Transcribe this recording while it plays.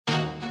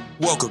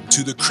Welcome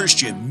to the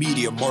Christian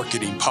Media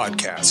Marketing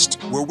Podcast,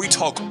 where we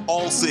talk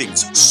all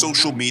things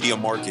social media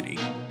marketing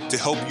to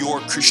help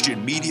your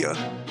Christian media,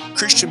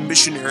 Christian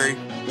missionary,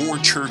 or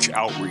church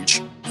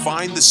outreach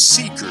find the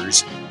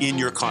seekers in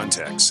your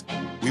context.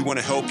 We want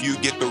to help you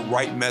get the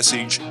right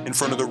message in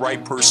front of the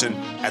right person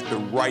at the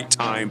right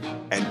time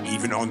and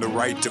even on the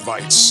right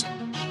device.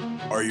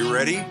 Are you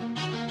ready?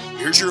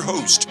 Here's your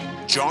host,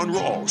 John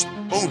Rawls,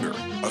 owner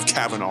of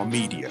Kavanaugh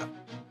Media.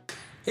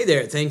 Hey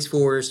there, thanks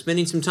for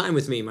spending some time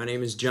with me. My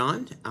name is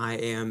John. I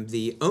am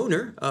the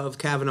owner of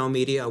Kavanaugh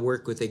Media. I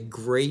work with a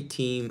great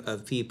team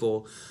of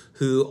people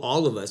who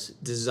all of us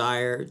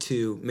desire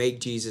to make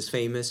Jesus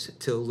famous,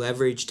 to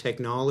leverage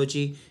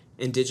technology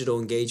and digital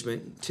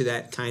engagement to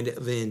that kind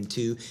of end,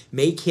 to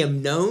make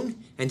him known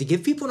and to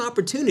give people an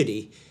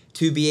opportunity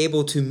to be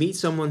able to meet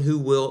someone who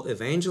will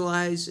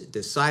evangelize,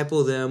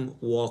 disciple them,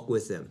 walk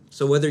with them.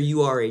 So whether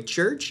you are a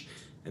church,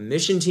 a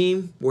mission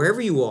team,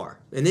 wherever you are,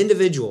 an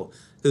individual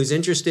who's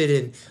interested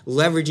in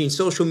leveraging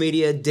social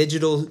media,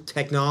 digital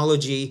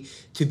technology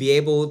to be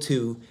able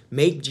to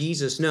make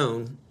Jesus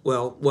known,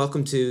 well,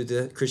 welcome to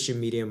the Christian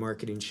Media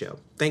Marketing Show.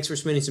 Thanks for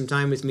spending some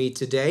time with me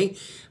today.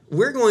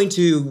 We're going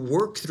to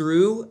work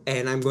through,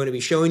 and I'm going to be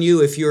showing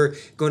you, if you're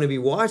going to be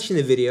watching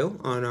the video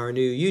on our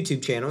new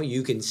YouTube channel,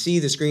 you can see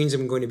the screens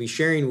I'm going to be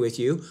sharing with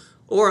you,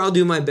 or I'll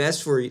do my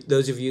best for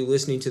those of you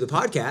listening to the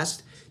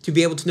podcast to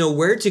be able to know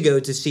where to go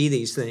to see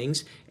these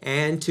things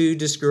and to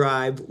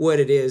describe what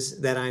it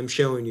is that I'm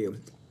showing you.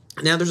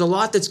 Now, there's a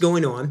lot that's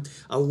going on,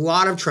 a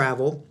lot of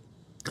travel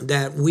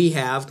that we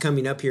have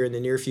coming up here in the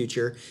near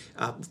future.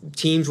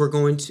 Teams we're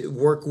going to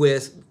work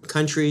with,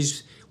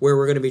 countries where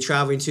we're going to be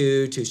traveling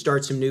to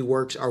start some new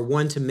works. Our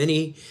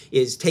one-to-many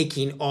is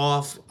taking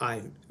off.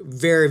 I'm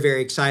very,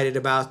 very excited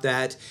about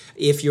that.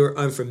 If you're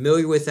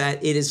unfamiliar with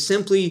that, it is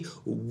simply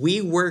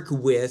we work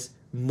with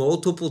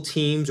multiple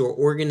teams or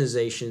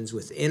organizations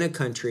within a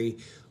country.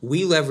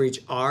 We leverage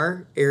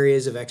our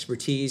areas of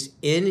expertise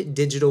in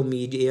digital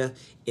media,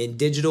 in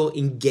digital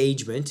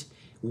engagement.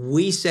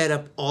 We set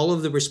up all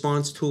of the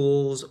response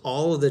tools,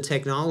 all of the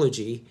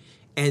technology,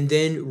 and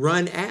then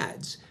run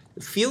ads.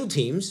 Field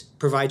teams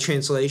provide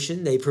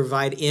translation. They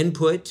provide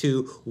input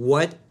to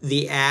what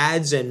the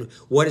ads and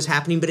what is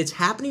happening, but it's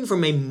happening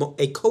from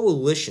a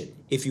coalition,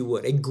 if you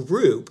would, a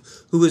group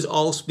who is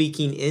all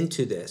speaking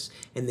into this.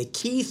 And the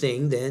key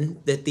thing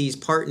then that these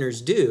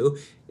partners do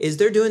is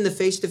they're doing the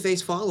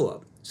face-to-face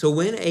follow-up. So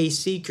when a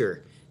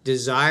seeker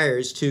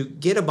desires to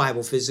get a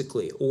Bible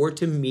physically or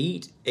to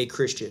meet a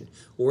Christian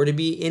or to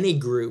be in a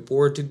group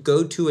or to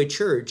go to a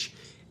church,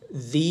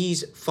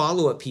 these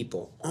follow-up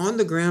people,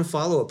 on-the-ground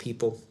follow-up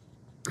people,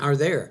 are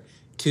there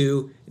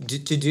to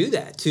do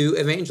that, to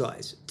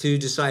evangelize, to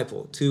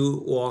disciple,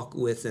 to walk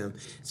with them.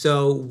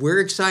 So we're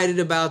excited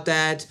about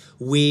that.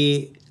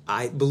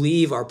 I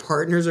believe our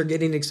partners are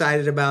getting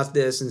excited about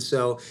this, and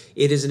so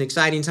it is an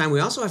exciting time. We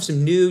also have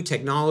some new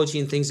technology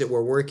and things that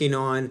we're working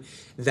on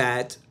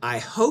that I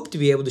hope to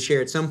be able to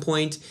share at some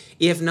point.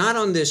 If not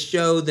on this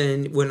show,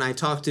 then when I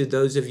talk to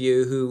those of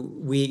you who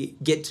we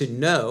get to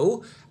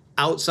know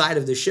outside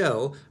of the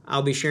show,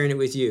 I'll be sharing it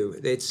with you.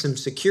 It's some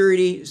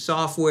security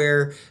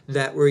software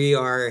that we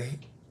are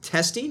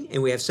testing,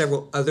 and we have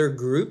several other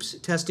groups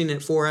testing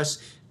it for us,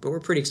 but we're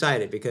pretty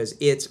excited because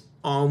it's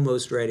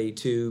almost ready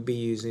to be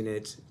using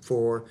it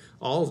for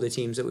all of the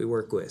teams that we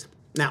work with.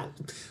 Now,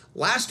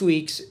 last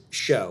week's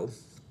show,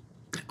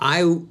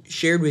 I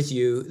shared with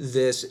you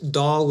this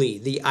DALL-E,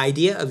 the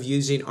idea of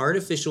using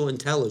artificial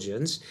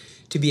intelligence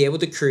to be able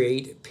to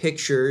create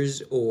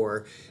pictures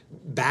or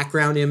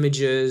background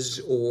images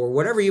or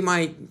whatever you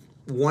might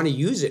want to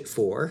use it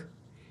for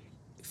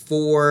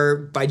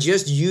by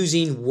just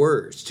using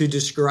words to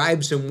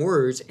describe some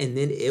words, and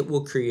then it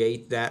will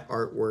create that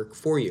artwork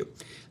for you.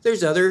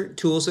 There's other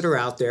tools that are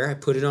out there. I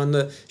put it on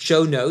the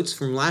show notes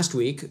from last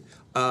week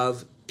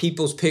of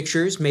people's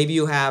pictures. Maybe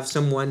you have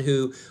someone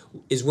who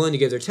is willing to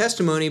give their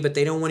testimony, but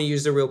they don't want to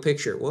use their real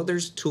picture. Well,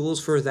 there's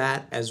tools for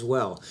that as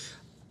well.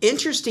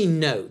 Interesting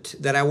note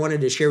that I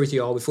wanted to share with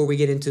you all before we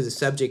get into the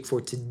subject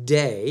for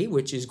today,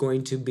 which is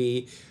going to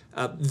be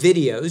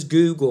videos,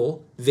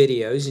 Google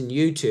videos and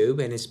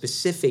YouTube, and a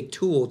specific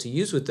tool to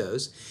use with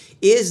those,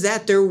 is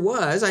that there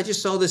was, I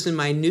just saw this in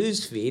my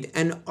news feed,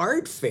 an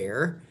art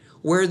fair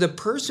where the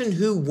person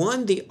who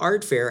won the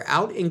art fair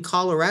out in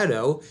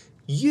Colorado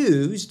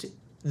used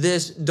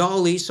this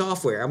DALL-E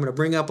software. I'm going to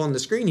bring up on the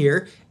screen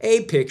here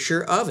a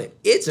picture of it.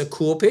 It's a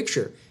cool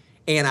picture.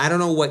 And I don't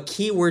know what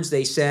keywords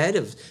they said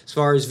as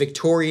far as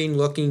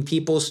Victorian-looking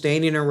people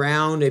standing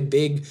around a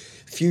big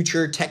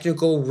future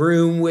technical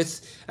room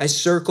with a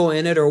circle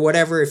in it or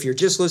whatever. If you're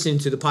just listening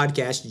to the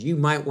podcast, you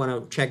might want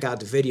to check out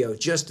the video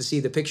just to see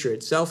the picture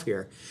itself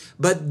here.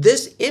 But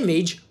this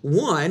image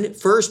won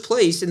first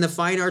place in the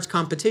fine arts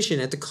competition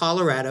at the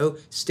Colorado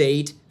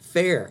State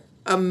Fair.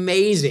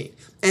 Amazing.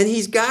 And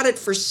he's got it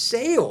for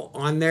sale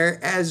on there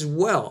as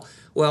well.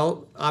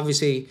 Well,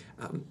 obviously,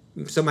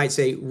 some might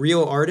say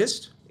real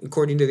artist.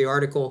 according to the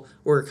article,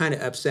 were kind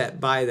of upset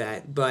by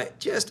that. But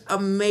just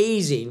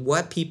amazing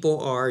what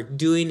people are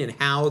doing and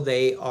how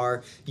they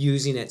are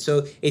using it.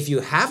 So if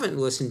you haven't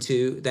listened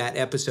to that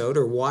episode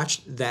or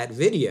watched that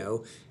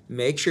video,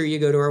 make sure you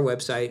go to our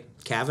website,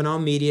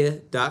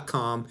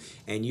 KavanaughMedia.com,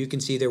 and you can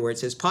see there where it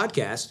says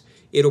podcast.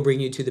 It'll bring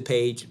you to the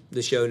page,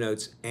 the show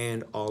notes,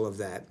 and all of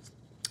that.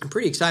 I'm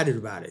pretty excited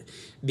about it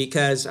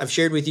because I've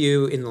shared with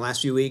you in the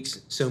last few weeks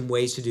some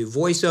ways to do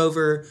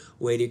voiceover,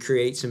 way to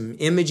create some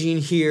imaging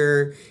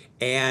here,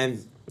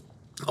 and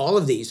all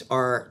of these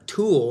are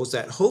tools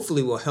that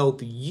hopefully will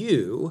help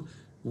you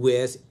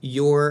with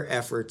your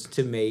efforts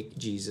to make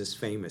Jesus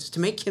famous,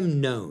 to make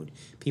him known.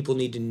 People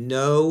need to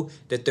know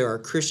that there are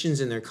Christians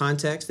in their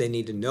context. They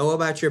need to know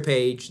about your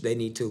page. They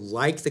need to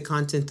like the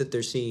content that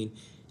they're seeing,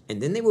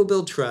 and then they will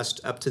build trust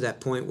up to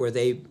that point where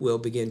they will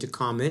begin to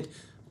comment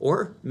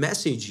or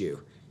message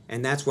you.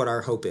 And that's what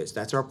our hope is.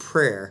 That's our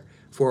prayer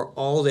for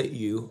all that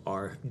you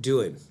are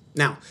doing.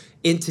 Now,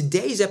 in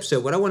today's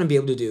episode, what I want to be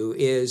able to do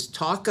is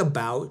talk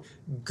about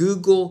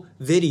Google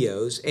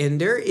videos. And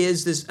there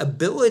is this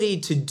ability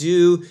to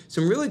do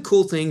some really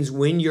cool things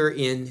when you're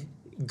in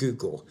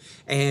Google.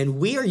 And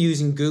we are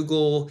using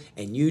Google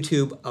and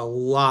YouTube a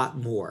lot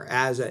more.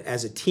 As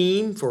a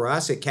team, for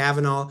us at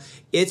Kavanaugh,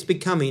 it's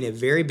becoming a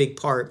very big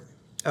part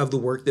of the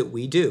work that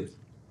we do.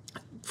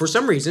 For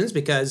some reasons,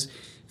 because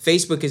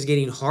Facebook is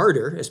getting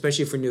harder,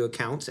 especially for new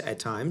accounts at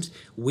times.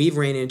 We've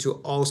ran into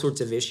all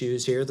sorts of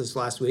issues here this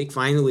last week.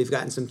 Finally, we've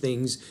gotten some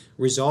things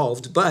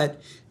resolved.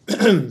 But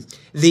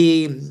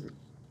even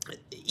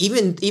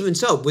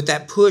so, with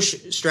that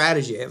push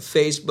strategy of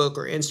Facebook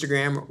or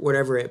Instagram or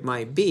whatever it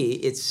might be,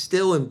 it's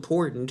still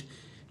important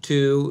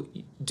to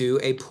do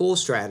a pull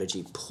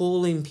strategy,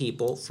 pulling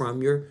people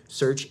from your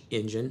search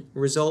engine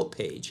result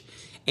page.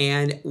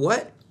 And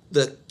what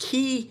the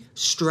key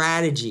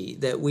strategy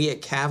that we at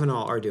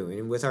Kavanaugh are doing,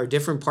 and with our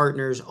different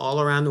partners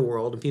all around the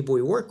world and people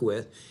we work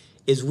with,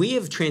 is we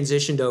have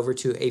transitioned over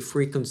to a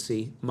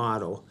frequency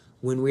model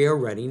when we are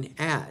running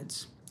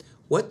ads.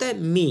 What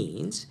that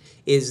means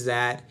is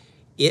that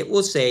it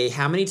will say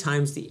how many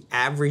times the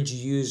average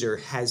user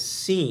has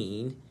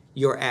seen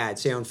your ad,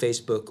 say on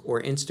Facebook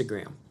or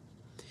Instagram.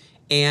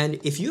 And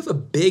if you have a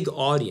big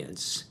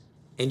audience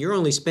and you're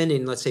only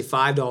spending, let's say,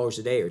 $5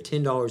 a day or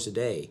 $10 a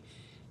day,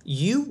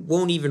 you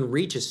won't even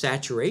reach a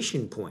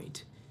saturation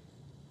point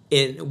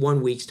in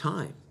 1 week's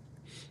time.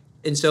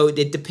 And so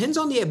it depends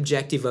on the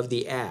objective of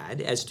the ad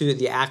as to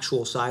the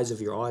actual size of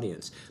your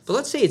audience. But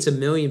let's say it's 1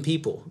 million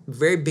people,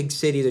 very big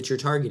city that you're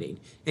targeting,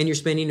 and you're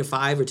spending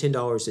 $5 or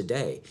 $10 a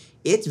day.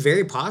 It's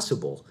very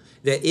possible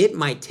that it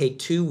might take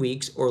 2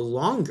 weeks or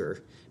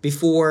longer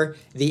before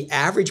the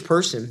average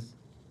person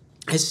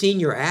has seen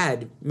your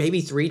ad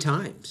maybe 3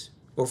 times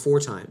or 4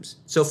 times.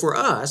 So for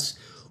us,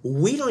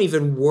 we don't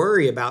even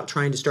worry about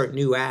trying to start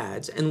new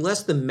ads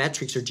unless the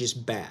metrics are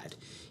just bad.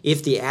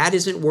 If the ad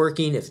isn't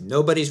working, if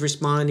nobody's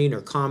responding or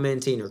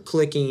commenting or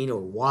clicking or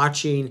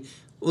watching,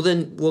 well,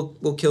 then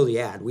we'll kill the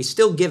ad. We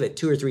still give it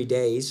 2 or 3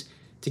 days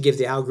to give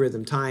the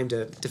algorithm time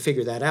to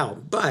figure that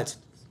out. But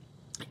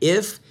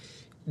if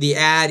the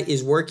ad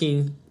is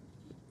working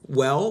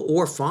well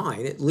or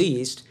fine, at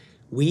least,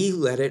 we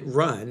let it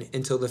run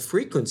until the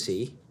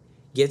frequency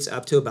gets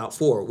up to about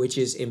 4, which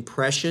is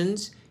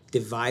impressions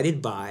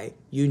divided by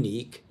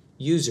unique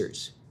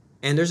users.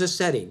 And there's a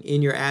setting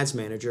in your ads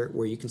manager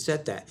where you can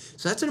set that.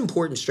 So that's an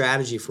important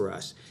strategy for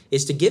us,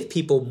 is to give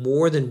people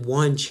more than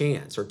 1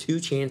 chance or 2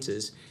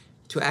 chances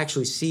to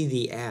actually see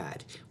the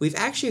ad. We've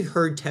actually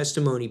heard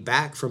testimony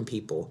back from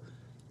people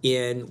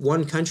in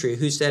one country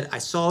who said, I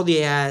saw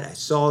the ad,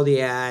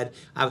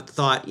 I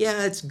thought,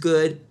 yeah, it's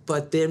good.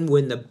 But then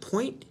when the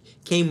point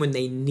came when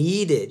they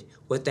needed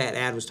what that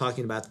ad was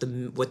talking about,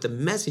 what the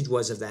message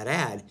was of that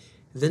ad,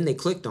 then they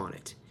clicked on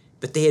it.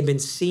 But they had been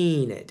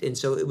seeing it, and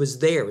so it was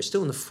there. It was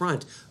still in the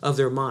front of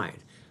their mind.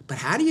 But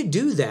how do you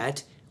do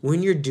that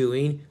when you're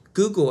doing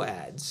Google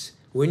ads,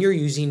 when you're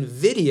using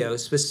video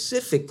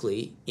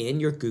specifically in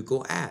your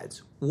Google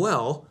ads?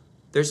 Well,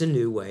 there's a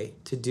new way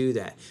to do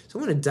that. So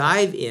I want to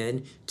dive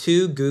in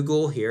to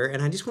Google here,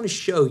 and I just want to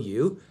show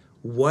you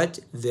what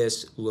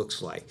this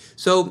looks like.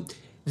 So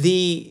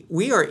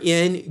we are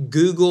in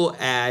Google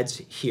Ads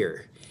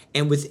here.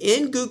 And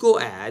within Google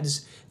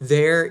Ads,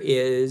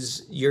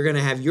 you're going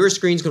to have, your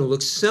screen's going to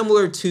look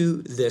similar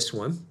to this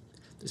one.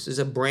 This is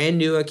a brand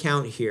new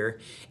account here.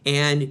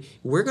 And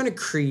we're going to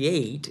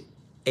create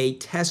a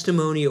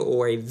testimonial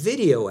or a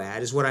video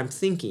ad is what I'm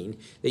thinking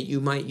that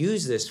you might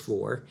use this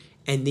for.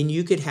 And then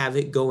you could have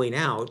it going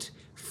out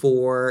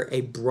for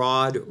a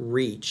broad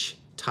reach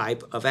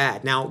type of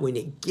ad. Now, when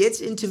it gets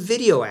into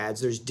video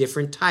ads, there's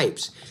different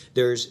types.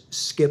 There's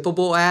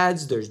skippable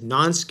ads, there's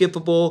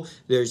non-skippable,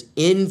 there's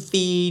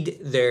in-feed,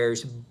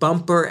 there's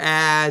bumper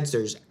ads,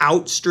 there's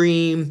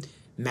outstream,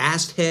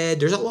 masthead,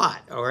 there's a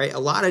lot, all right? A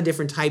lot of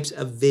different types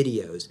of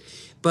videos.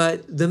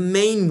 But the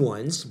main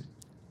ones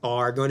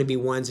are going to be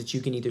ones that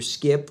you can either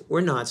skip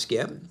or not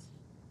skip.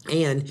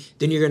 And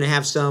then you're going to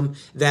have some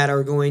that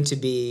are going to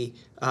be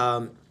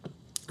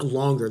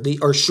longer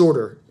or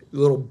shorter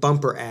little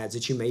bumper ads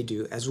that you may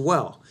do as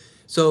well.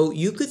 So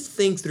you could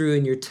think through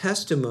in your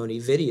testimony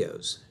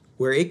videos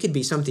where it could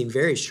be something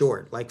very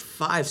short, like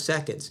 5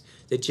 seconds,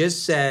 that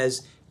just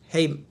says,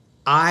 hey,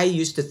 I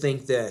used to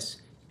think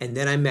this, and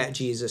then I met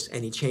Jesus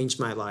and he changed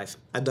my life.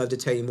 I'd love to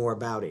tell you more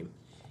about him.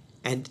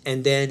 And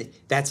then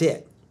that's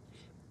it.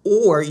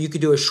 Or you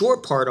could do a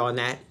short part on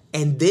that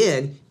and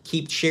then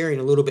keep sharing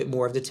a little bit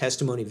more of the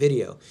testimony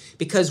video.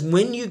 Because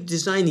when you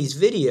design these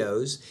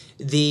videos,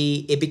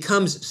 it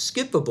becomes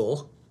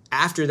skippable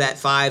after that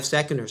 5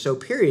 second or so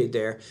period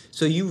there.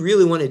 So you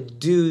really want to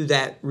do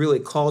that really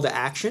call to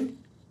action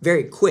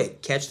very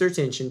quick, catch their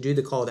attention, do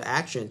the call to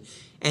action,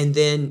 and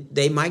then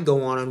they might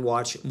go on and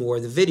watch more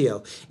of the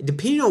video.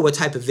 Depending on what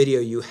type of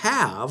video you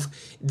have,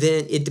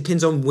 then it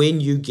depends on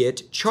when you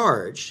get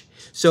charged.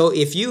 So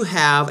if you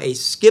have a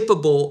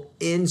skippable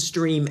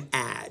in-stream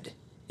ad,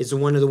 is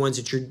one of the ones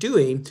that you're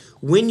doing,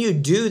 when you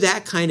do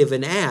that kind of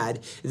an ad,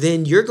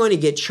 then you're going to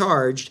get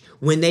charged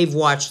when they've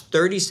watched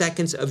 30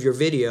 seconds of your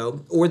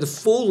video or the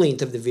full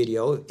length of the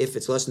video if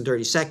it's less than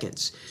 30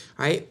 seconds,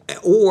 right?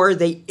 Or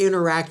they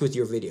interact with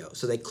your video.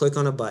 So they click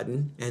on a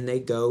button and they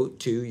go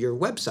to your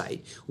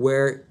website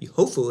where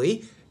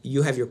hopefully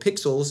you have your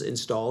pixels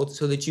installed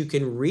so that you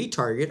can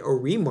retarget or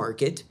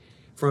remarket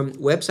from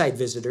website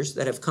visitors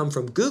that have come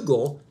from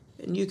Google,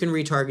 and you can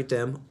retarget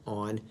them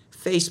on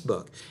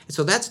Facebook. And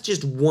so that's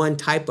just one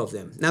type of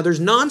them. Now there's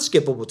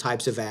non-skippable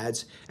types of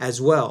ads as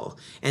well.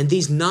 And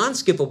these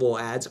non-skippable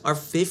ads are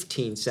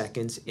 15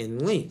 seconds in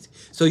length.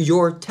 So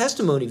your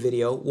testimony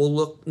video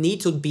will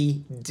need to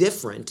be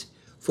different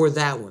for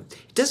that one.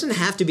 It doesn't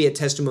have to be a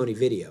testimony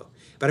video,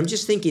 but I'm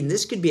just thinking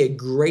this could be a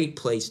great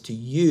place to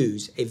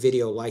use a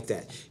video like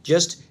that.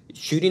 Just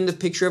shooting the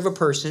picture of a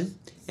person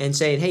and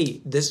saying,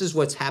 hey, this is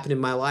what's happened in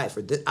my life,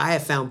 or I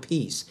have found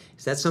peace.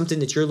 Is that something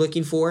that you're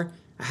looking for?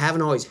 I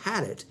haven't always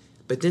had it,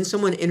 but then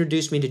someone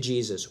introduced me to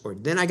Jesus, or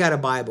then I got a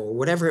Bible, or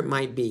whatever it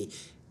might be.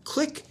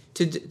 Click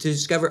to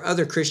discover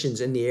other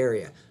Christians in the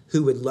area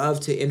who would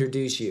love to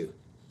introduce you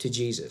to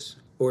Jesus,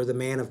 or the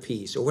man of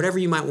peace, or whatever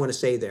you might want to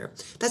say there.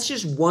 That's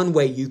just one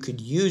way you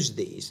could use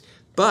these.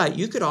 But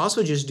you could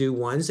also just do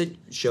ones that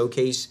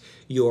showcase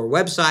your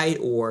website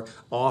or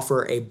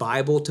offer a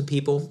Bible to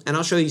people. And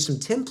I'll show you some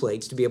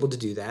templates to be able to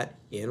do that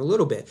in a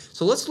little bit.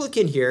 So let's look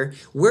in here.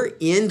 We're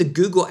in the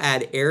Google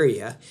ad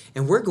area,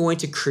 and we're going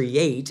to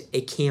create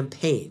a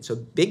campaign. So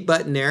big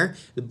button there,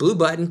 the blue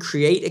button,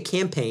 create a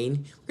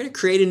campaign. We're going to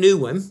create a new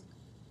one.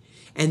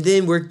 And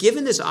then we're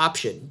given this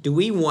option. Do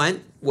we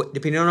want,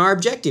 depending on our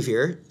objective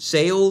here,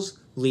 sales,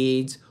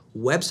 leads,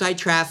 website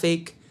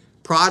traffic,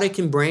 product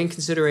and brand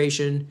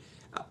consideration,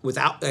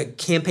 without a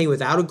campaign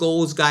without a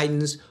goals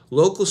guidance,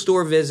 local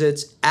store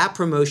visits, app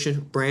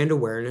promotion, brand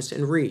awareness,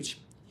 and reach.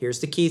 Here's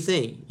the key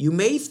thing. You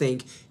may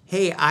think,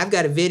 hey, I've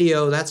got a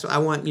video, that's what I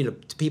want,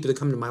 people to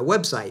come to my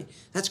website.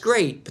 That's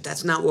great, but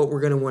that's not what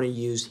we're going to want to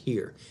use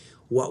here.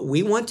 What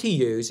we want to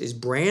use is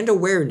brand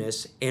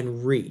awareness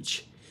and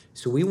reach.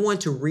 So we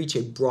want to reach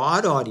a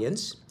broad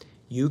audience.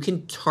 You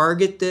can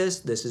target this.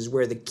 This is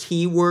where the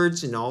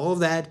keywords and all of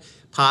that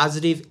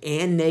positive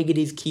and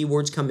negative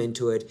keywords come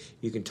into it.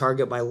 You can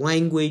target by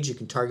language, you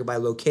can target by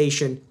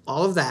location,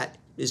 all of that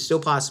is still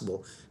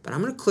possible. But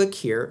I'm going to click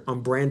here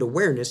on brand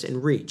awareness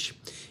and reach.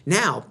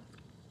 Now,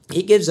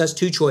 it gives us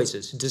two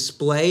choices,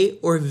 display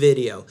or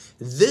video.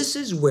 This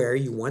is where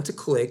you want to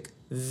click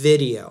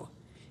video.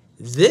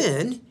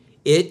 Then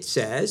it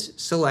says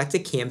select a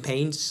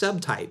campaign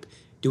subtype.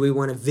 Do we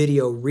want a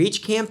video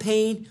reach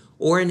campaign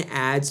or an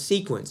ad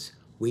sequence?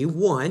 We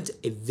want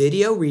a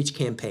video reach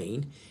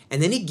campaign.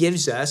 And then it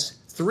gives us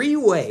 3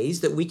 ways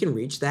that we can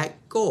reach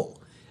that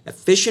goal.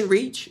 Efficient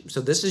reach,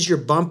 so this is your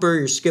bumper,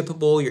 your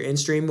skippable, your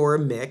in-stream, or a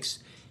mix.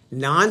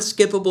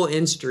 Non-skippable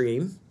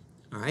in-stream,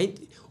 all right?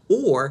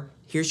 Or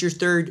here's your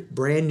third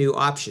brand new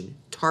option,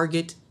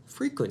 target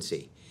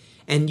frequency.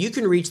 And you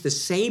can reach the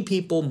same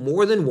people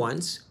more than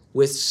once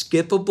with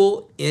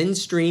skippable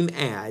in-stream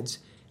ads,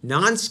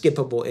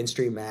 non-skippable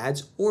in-stream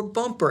ads, or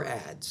bumper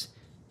ads.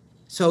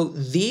 So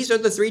these are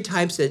the 3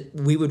 types that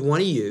we would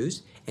want to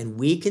use, and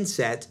we can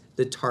set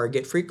the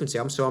target frequency.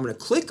 So I'm going to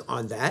click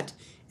on that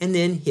and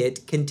then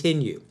hit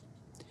continue.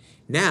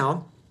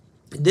 Now,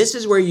 this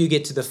is where you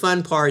get to the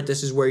fun part.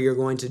 This is where you're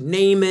going to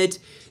name it.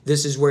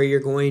 This is where you're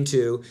going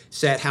to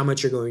set how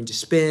much you're going to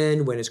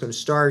spend, when it's going to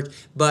start.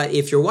 But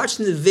if you're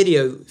watching the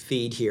video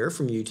feed here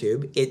from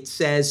YouTube, it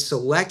says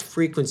select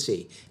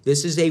frequency.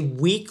 This is a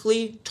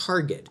weekly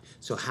target.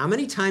 So how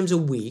many times a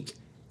week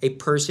a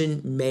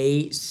person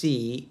may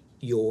see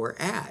your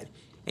ad?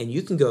 And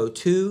you can go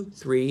 2,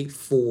 3,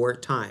 4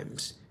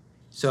 times.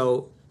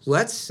 So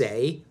let's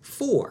say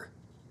 4.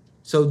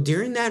 So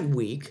during that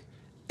week,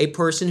 a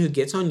person who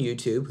gets on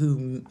YouTube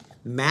who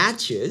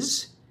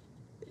matches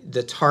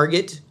the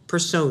target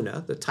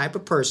persona, the type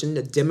of person,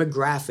 the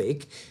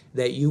demographic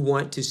that you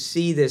want to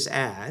see this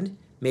ad,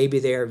 maybe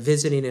they're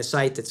visiting a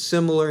site that's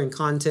similar in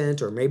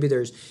content, or maybe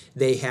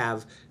they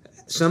have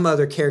some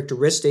other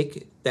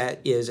characteristic that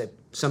is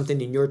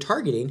something in your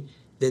targeting,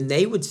 then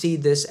they would see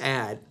this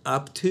ad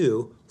up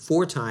to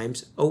 4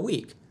 times a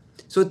week.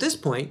 So at this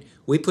point,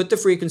 we put the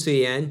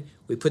frequency in,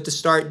 we put the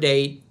start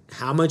date,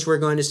 how much we're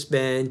going to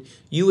spend.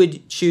 You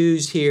would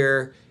choose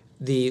here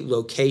the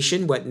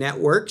location, what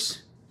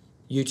networks,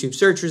 YouTube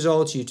search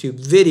results, YouTube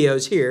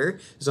videos here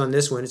is on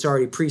this one. It's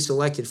already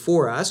pre-selected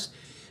for us.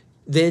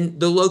 Then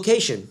the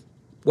location.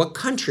 What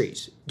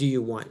countries do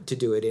you want to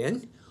do it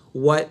in?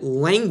 What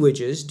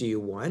languages do you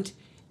want?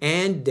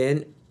 And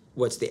then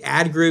what's the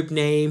ad group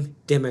name,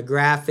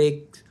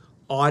 demographic,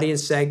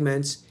 audience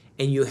segments,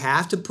 and you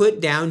have to put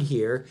down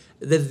here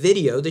the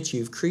video that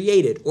you've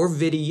created or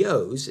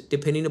videos,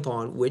 depending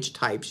upon which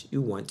types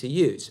you want to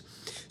use.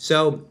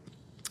 So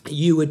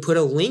you would put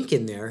a link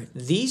in there.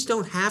 These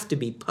don't have to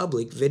be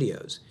public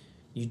videos.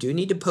 You do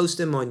need to post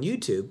them on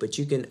YouTube, but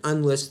you can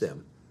unlist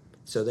them.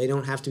 So they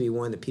don't have to be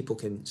one that people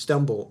can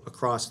stumble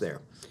across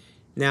there.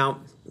 Now,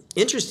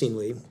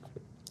 interestingly,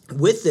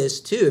 with this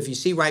too, if you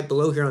see right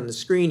below here on the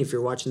screen, if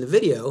you're watching the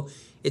video,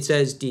 it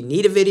says, do you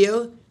need a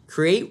video?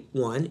 Create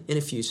one in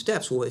a few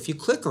steps. Well, if you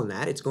click on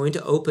that, it's going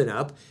to open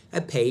up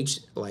a page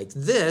like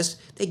this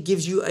that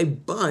gives you a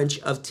bunch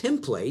of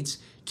templates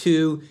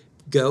to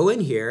go in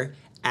here,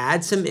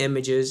 add some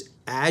images,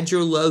 add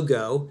your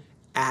logo,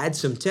 add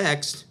some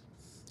text,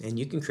 and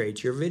you can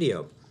create your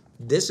video.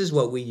 This is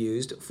what we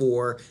used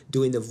for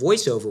doing the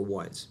voiceover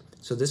ones.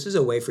 So this is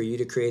a way for you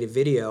to create a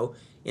video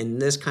in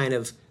this kind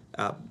of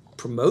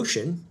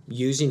promotion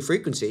using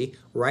Frequency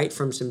right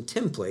from some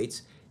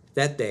templates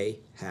that they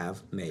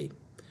have made.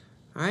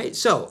 All right,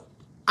 so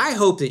I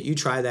hope that you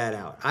try that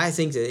out. I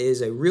think that it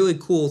is a really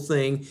cool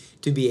thing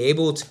to be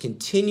able to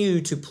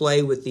continue to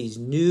play with these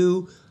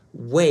new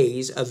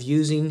ways of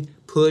using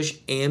push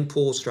and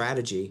pull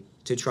strategy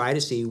to try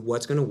to see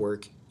what's going to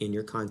work in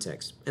your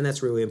context. And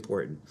that's really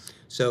important.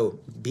 So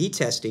be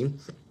testing,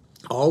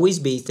 always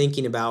be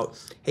thinking about,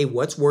 hey,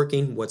 what's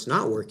working, what's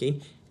not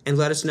working, and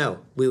let us know.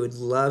 We would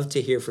love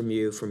to hear from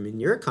you from in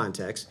your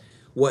context,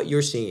 what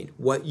you're seeing,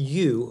 what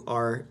you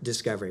are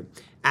discovering.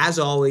 As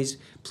always,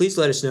 please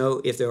let us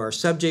know if there are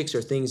subjects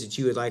or things that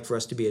you would like for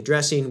us to be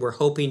addressing. We're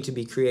hoping to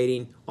be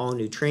creating all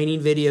new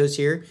training videos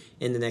here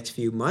in the next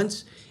few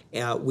months.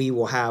 We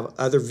will have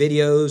other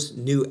videos,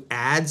 new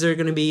ads that are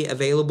going to be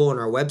available on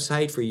our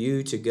website for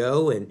you to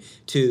go and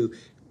to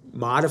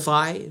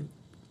modify,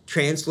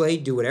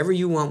 translate, do whatever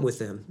you want with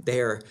them.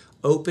 They are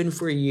open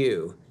for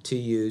you to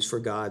use for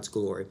God's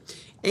glory.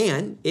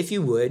 And if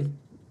you would,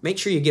 make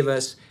sure you give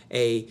us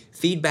a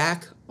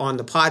feedback on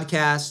the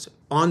podcast,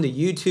 on the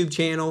YouTube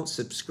channel,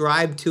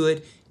 subscribe to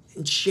it,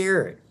 and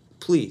share it,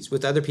 please,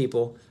 with other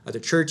people, other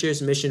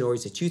churches,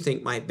 missionaries that you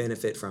think might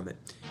benefit from it.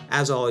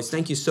 As always,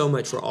 thank you so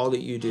much for all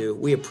that you do.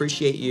 We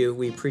appreciate you.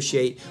 We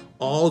appreciate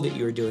all that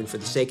you're doing for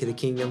the sake of the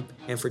kingdom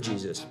and for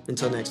Jesus.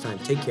 Until next time,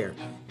 take care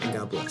and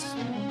God bless.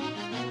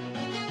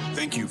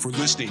 Thank you for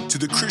listening to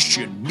the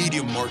Christian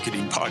Media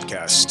Marketing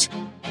Podcast.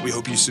 We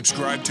hope you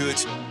subscribe to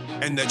it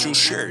and that you'll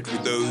share it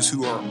with those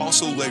who are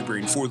also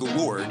laboring for the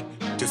Lord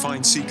to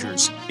find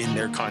seekers in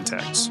their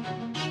contacts.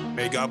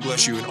 May God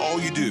bless you in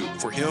all you do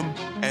for Him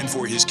and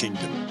for His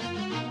kingdom.